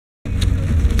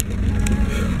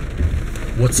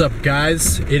What's up,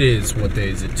 guys? It is, what day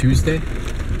is it, Tuesday?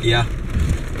 Yeah.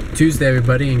 Tuesday,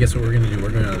 everybody, and guess what we're going to do?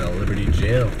 We're going to Liberty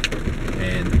Jail.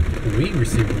 And we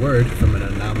received word from an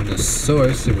anonymous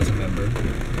source, it was a member,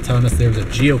 telling us there was a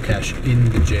geocache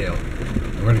in the jail.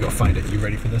 And we're going to go find it. You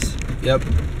ready for this? Yep.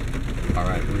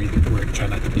 Alright, we're going to try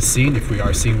not to be seen. If we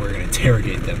are seen, we're going to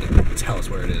interrogate them and tell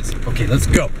us where it is. Okay, let's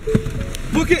go.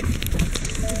 Book it!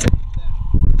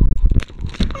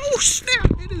 Oh,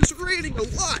 snap! It is raining a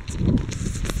lot!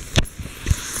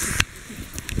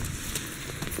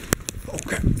 Oh,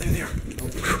 crap. There they are.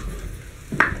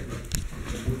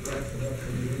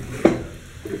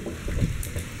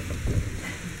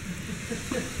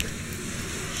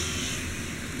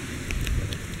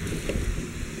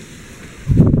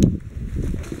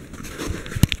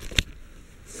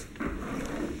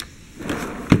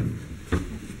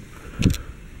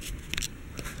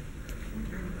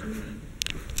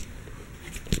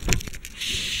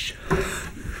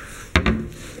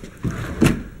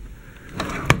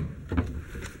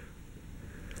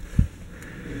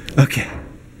 Okay,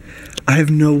 I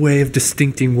have no way of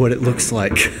distincting what it looks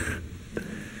like.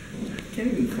 Can't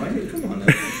even find it. Come on.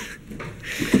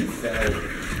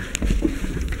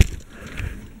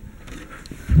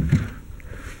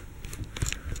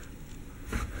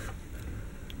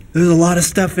 There's a lot of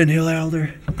stuff in here,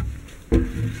 Elder.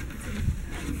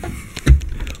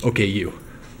 Okay, you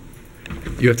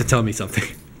have to tell me something.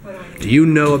 Do you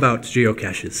know about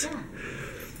geocaches?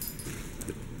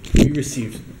 Yeah. We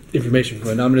received information from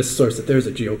an anonymous source that there's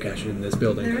a geocache in this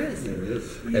building. There is. There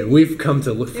is. And we've come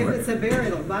to look for it. If it's a bear,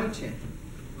 it'll bite you.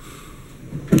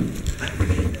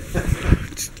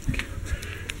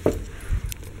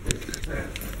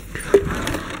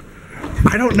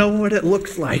 I don't know what it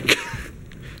looks like.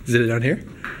 Is it down here?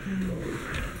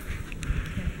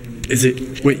 Is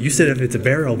it? Wait, you said if it's a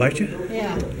bear, it'll bite you?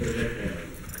 Yeah. It's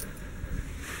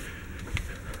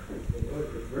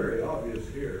very obvious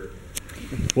here.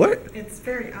 What? It's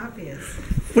very obvious.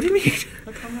 What do you mean?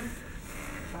 Look on the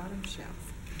bottom shelf.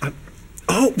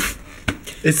 Oh,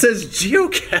 it says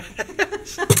geocache.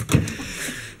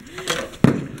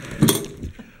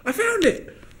 I found it.